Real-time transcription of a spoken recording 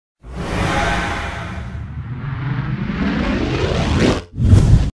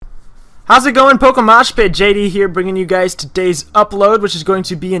How's it going, PokeMoshPit? JD here, bringing you guys today's upload, which is going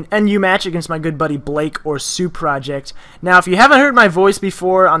to be an NU match against my good buddy Blake, or suhProject. Now, if you haven't heard my voice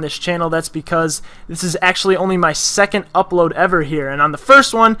before on this channel, that's because this is actually only my second upload ever here. And on the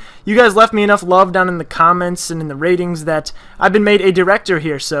first one, you guys left me enough love down in the comments and in the ratings that I've been made a director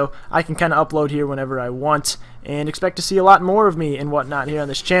here, so I can kind of upload here whenever I want, and expect to see a lot more of me and whatnot here on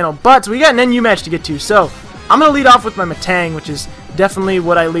this channel. But we got an NU match to get to, so I'm going to lead off with my Matang, which is definitely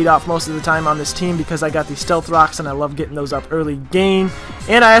what I lead off most of the time on this team because I got the Stealth Rocks and I love getting those up early game.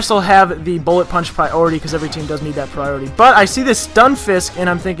 And I also have the Bullet Punch priority because every team does need that priority. But I see this Stunfisk and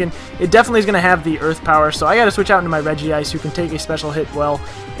I'm thinking it definitely is going to have the Earth Power, so I got to switch out into my Regice, who can take a special hit well.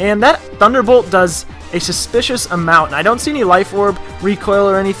 And that Thunderbolt does a suspicious amount, and I don't see any Life Orb, Recoil,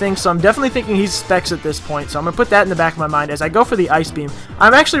 or anything, so I'm definitely thinking he's Specs at this point, so I'm going to put that in the back of my mind as I go for the Ice Beam.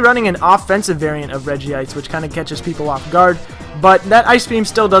 I'm actually running an offensive variant of Regice, which kind of catches people off guard, but that Ice Beam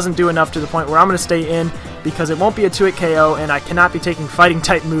still doesn't do enough to the point where I'm going to stay in, because it won't be a 2-hit KO, and I cannot be taking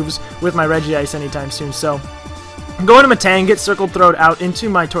fighting-type moves with my Regice anytime soon, so I'm going to Matang, get Circle Throwed out into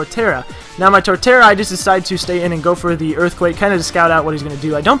my Torterra. Now my Torterra, I just decide to stay in and go for the Earthquake, kind of to scout out what he's going to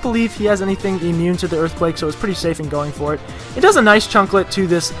do. I don't believe he has anything immune to the Earthquake, so it's pretty safe in going for it. It does a nice chunklet to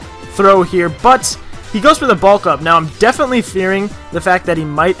this throw here, but he goes for the Bulk Up. Now I'm definitely fearing the fact that he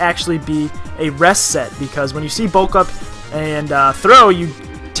might actually be a rest set, because when you see Bulk Up and throw, you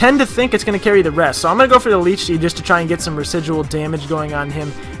tend to think it's going to carry the rest. So I'm going to go for the Leech Seed just to try and get some residual damage going on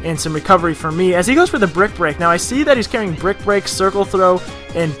him and some recovery for me as he goes for the Brick Break. Now I see that he's carrying Brick Break, Circle Throw,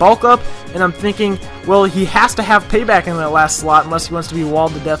 and Bulk Up, and I'm thinking, well, he has to have payback in that last slot unless he wants to be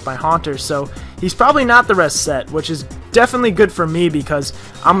walled to death by Haunters, so he's probably not the rest set, which is definitely good for me because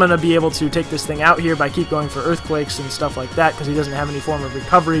I'm going to be able to take this thing out here by keep going for Earthquakes and stuff like that because he doesn't have any form of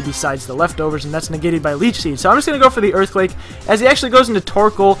recovery besides the leftovers, and that's negated by Leech Seed. So I'm just going to go for the Earthquake as he actually goes into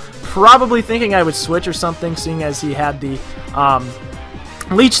Torkoal, probably thinking I would switch or something, seeing as he had the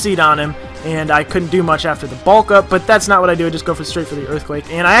Leech Seed on him, and I couldn't do much after the Bulk Up, but that's not what I do. I just go straight for the Earthquake,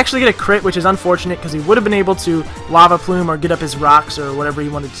 and I actually get a crit, which is unfortunate because he would have been able to Lava Plume or get up his rocks or whatever he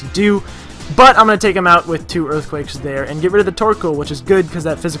wanted to do. But I'm going to take him out with 2 Earthquakes there and get rid of the Torkoal, which is good because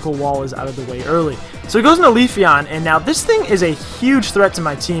that physical wall is out of the way early. So he goes into Leafeon, and now this thing is a huge threat to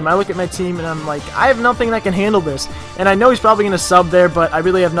my team. I look at my team and I'm like, I have nothing that can handle this. And I know he's probably going to sub there, but I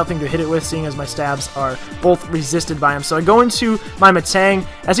really have nothing to hit it with, seeing as my stabs are both resisted by him. So I go into my Matang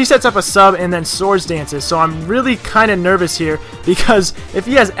as he sets up a sub and then Swords Dances. So I'm really kind of nervous here because if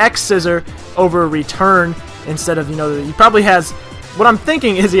he has X Scissor over Return instead of, he probably has... What I'm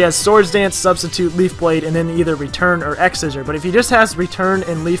thinking is he has Swords Dance, Substitute, Leaf Blade, and then either Return or X Scissor. But if he just has Return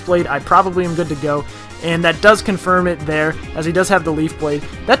and Leaf Blade, I probably am good to go. And that does confirm it there, as he does have the Leaf Blade.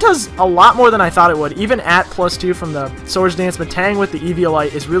 That does a lot more than I thought it would. Even at +2 from the Swords Dance, Matang with the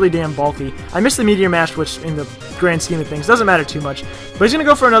Eviolite is really damn bulky. I missed the Meteor Mash, which in the grand scheme of things doesn't matter too much. But he's going to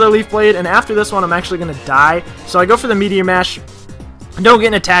go for another Leaf Blade, and after this one I'm actually going to die. So I go for the Meteor Mash. Don't get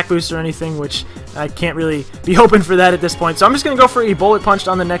an attack boost or anything, which I can't really be hoping for that at this point. So I'm just going to go for a Bullet Punch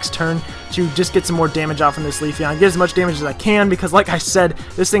on the next turn to just get some more damage off from this Leafeon. Get as much damage as I can because, like I said,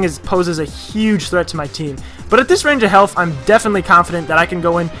 this thing poses a huge threat to my team. But at this range of health, I'm definitely confident that I can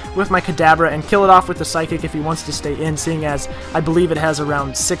go in with my Kadabra and kill it off with the Psychic if he wants to stay in, seeing as I believe it has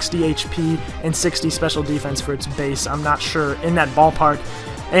around 60 HP and 60 special defense for its base. I'm not sure, in that ballpark.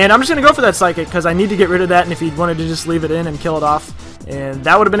 And I'm just going to go for that Psychic because I need to get rid of that, and if he wanted to just leave it in and kill it off, and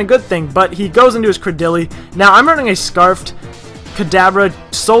that would have been a good thing. But he goes into his Credilli. Now I'm running a Scarfed Kadabra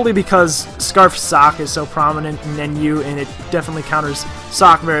solely because Scarfed Sock is so prominent in NU, and it definitely counters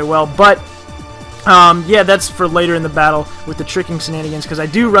Sock very well. But yeah, that's for later in the battle with the tricking shenanigans because I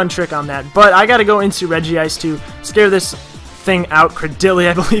do run Trick on that. But I got to go into Regice to scare this thing out. Credilli,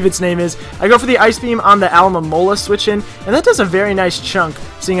 I believe its name is. I go for the Ice Beam on the Alomomola switch in, and that does a very nice chunk,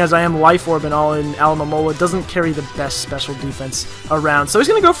 seeing as I am Life Orb and all in Alomomola. Doesn't carry the best special defense around. So he's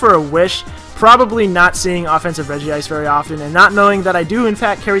going to go for a Wish, probably not seeing offensive Regice very often, and not knowing that I do in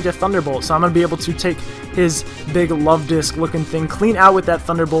fact carry the Thunderbolt, so I'm going to be able to take his big Love Disc looking thing clean out with that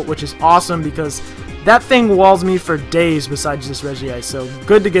Thunderbolt, which is awesome because that thing walls me for days besides this Regice, so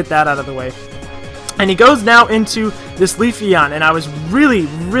good to get that out of the way. And he goes now into this Leafeon, and I was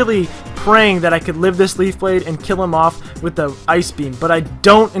really praying that I could live this Leaf Blade and kill him off with the Ice Beam, but I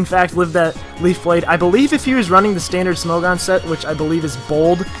don't in fact live that Leaf Blade. I believe if he was running the standard Smogon set, which I believe is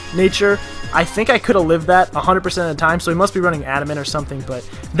Bold nature, I think I could have lived that 100% of the time, so he must be running Adamant or something, but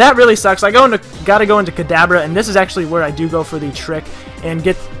that really sucks. I gotta go into Kadabra, and this is actually where I do go for the Trick, and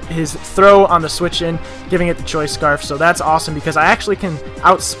get his throw on the switch in, giving it the Choice Scarf. So that's awesome because I actually can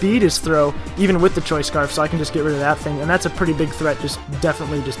outspeed his throw even with the Choice Scarf, so I can just get rid of that thing, and that's a pretty big threat, just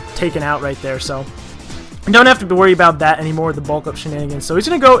definitely just taken out right there. So don't have to worry about that anymore with the bulk up shenanigans. So he's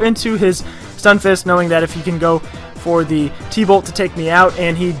going to go into his Stun Fist, knowing that if he can go for the T-Bolt to take me out,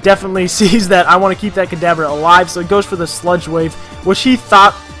 and he definitely sees that I want to keep that Kadabra alive, so he goes for the Sludge Wave, which he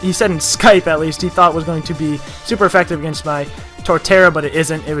thought, he said in Skype at least, he thought was going to be super effective against my Torterra, but it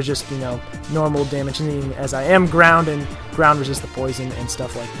isn't. It was just, you know, normal damage, as I am ground, and ground resist the poison and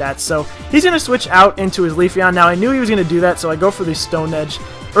stuff like that. So he's going to switch out into his Leafeon. Now I knew he was going to do that, so I go for the Stone Edge.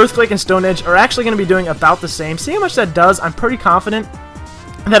 Earthquake and Stone Edge are actually going to be doing about the same. See how much that does? I'm pretty confident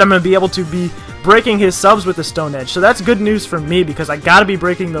that I'm going to be able to be breaking his subs with the Stone Edge. So that's good news for me because I got to be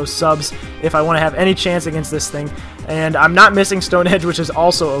breaking those subs if I want to have any chance against this thing. And I'm not missing Stone Edge, which is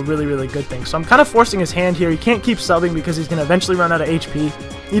also a really, really good thing. So I'm kind of forcing his hand here. He can't keep subbing because he's going to eventually run out of HP.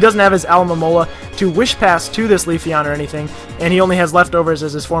 He doesn't have his Alomomola to Wish Pass to this Leafeon or anything, and he only has leftovers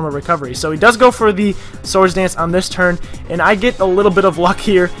as his form of recovery. So he does go for the Swords Dance on this turn, and I get a little bit of luck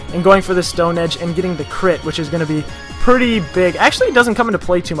here in going for the Stone Edge and getting the crit, which is going to be pretty big. Actually, it doesn't come into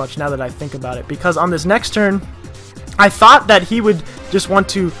play too much now that I think about it, because on this next turn, I thought that he would just want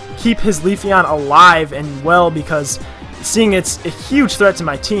to keep his Leafeon alive and well, because seeing it's a huge threat to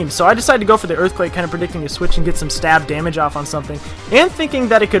my team. So I decided to go for the Earthquake, kind of predicting a switch and get some stab damage off on something, and thinking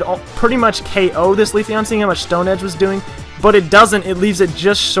that it could pretty much KO this Leafeon, seeing how much Stone Edge was doing, but it doesn't. It leaves it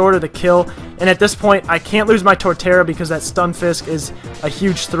just short of the kill, and at this point, I can't lose my Torterra because that Stun Fisk is a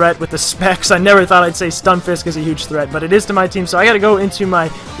huge threat with the specs. I never thought I'd say Stun Fisk is a huge threat, but it is to my team, so I gotta go into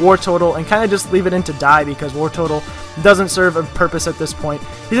my War Total and kind of just leave it in to die because War Total doesn't serve a purpose at this point.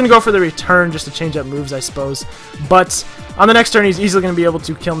 He's going to go for the return just to change up moves, I suppose. But on the next turn, he's easily going to be able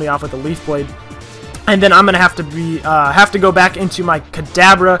to kill me off with a Leaf Blade. And then I'm going to have to go back into my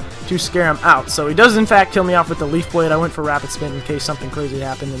Kadabra to scare him out. So he does, in fact, kill me off with the Leaf Blade. I went for Rapid Spin in case something crazy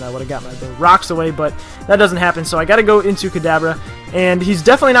happened and I would have got the rocks away, but that doesn't happen. So I got to go into Kadabra, and he's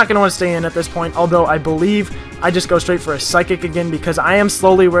definitely not going to want to stay in at this point, although I believe I just go straight for a Psychic again because I am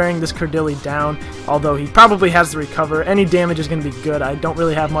slowly wearing this Credilli down, although he probably has the recover. Any damage is going to be good. I don't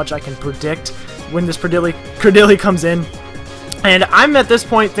really have much I can predict when this Credilli comes in. And I'm at this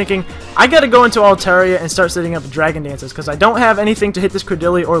point thinking, I gotta go into Altaria and start setting up Dragon Dances, because I don't have anything to hit this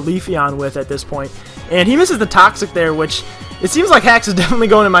Credilli or Leafeon with at this point. And he misses the Toxic there, which it seems like Hacks is definitely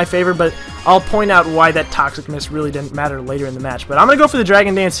going in my favor, but I'll point out why that Toxic miss really didn't matter later in the match. But I'm gonna go for the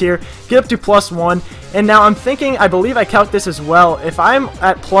Dragon Dance here, get up to +1, and now I'm thinking, I believe I calc this as well, if I'm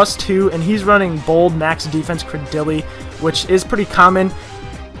at +2 and he's running Bold Max Defense Credilli, which is pretty common,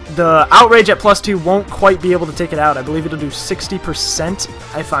 the Outrage at +2 won't quite be able to take it out. I believe it'll do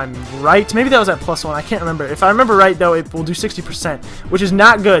 60% if I'm right. Maybe that was at +1. I can't remember. If I remember right, though, it will do 60%, which is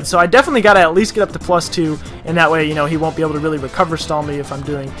not good. So I definitely got to at least get up to +2, and that way, you know, he won't be able to really recover stall me if I'm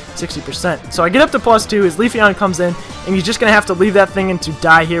doing 60%. So I get up to +2, his Leafeon comes in, and he's just going to have to leave that thing in to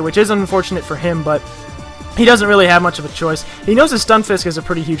die here, which is unfortunate for him, but he doesn't really have much of a choice. He knows his Stunfisk is a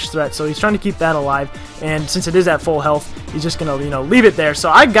pretty huge threat, so he's trying to keep that alive, and since it is at full health, he's just going to, you know, leave it there. So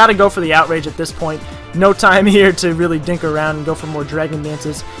I got to go for the Outrage at this point. No time here to really dink around and go for more Dragon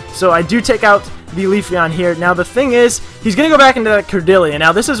Dances. So I do take out the Leafeon here. Now the thing is, he's going to go back into that Credilli, and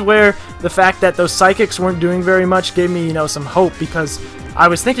now this is where the fact that those Psychics weren't doing very much gave me, you know, some hope, because I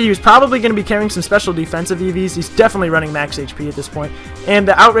was thinking he was probably going to be carrying some special defensive EVs. He's definitely running max HP at this point. And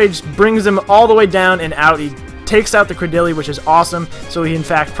the Outrage brings him all the way down and out. He takes out the Credilli, which is awesome. So he, in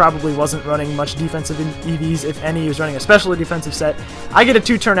fact, probably wasn't running much defensive EVs, if any. He was running a special defensive set. I get a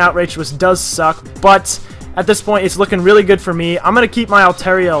 2-turn Outrage, which does suck, but at this point, it's looking really good for me. I'm going to keep my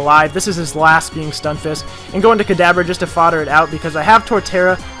Altaria alive. This is his last being Stunfisk, and go into Kadabra just to fodder it out, because I have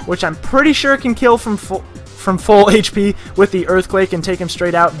Torterra, which I'm pretty sure can kill from full HP with the Earthquake and take him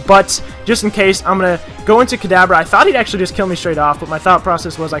straight out, but just in case, I'm going to go into Kadabra. I thought he'd actually just kill me straight off, but my thought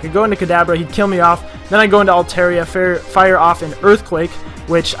process was I could go into Kadabra, he'd kill me off, then I go into Altaria, fire off an Earthquake,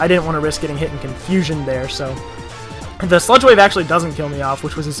 which I didn't want to risk getting hit in Confusion there, so the Sludge Wave actually doesn't kill me off,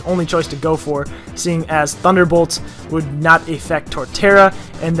 which was his only choice to go for, seeing as Thunderbolts would not affect Torterra,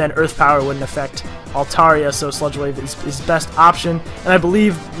 and then Earth Power wouldn't affect Altaria, so Sludge Wave is his best option. And I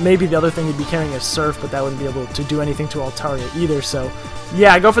believe maybe the other thing he'd be carrying is Surf, but that wouldn't be able to do anything to Altaria either, so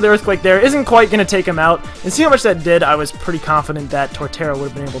yeah, I go for the Earthquake there. Isn't quite going to take him out, and see how much that did. I was pretty confident that Torterra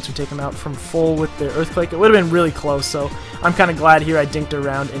would have been able to take him out from full with the Earthquake. It would have been really close, so I'm kind of glad here I dinked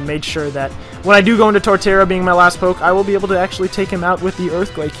around and made sure that when I do go into Torterra being my last poke, I will be able to actually take him out with the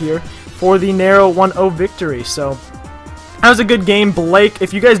Earthquake here for the narrow 1-0 victory. So That was a good game, Blake.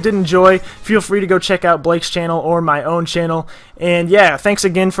 If you guys did enjoy, feel free to go check out Blake's channel or my own channel. And yeah, thanks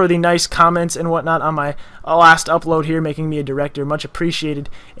again for the nice comments and whatnot on my last upload here, making me a director. Much appreciated.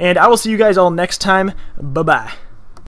 And I will see you guys all next time. Bye-bye.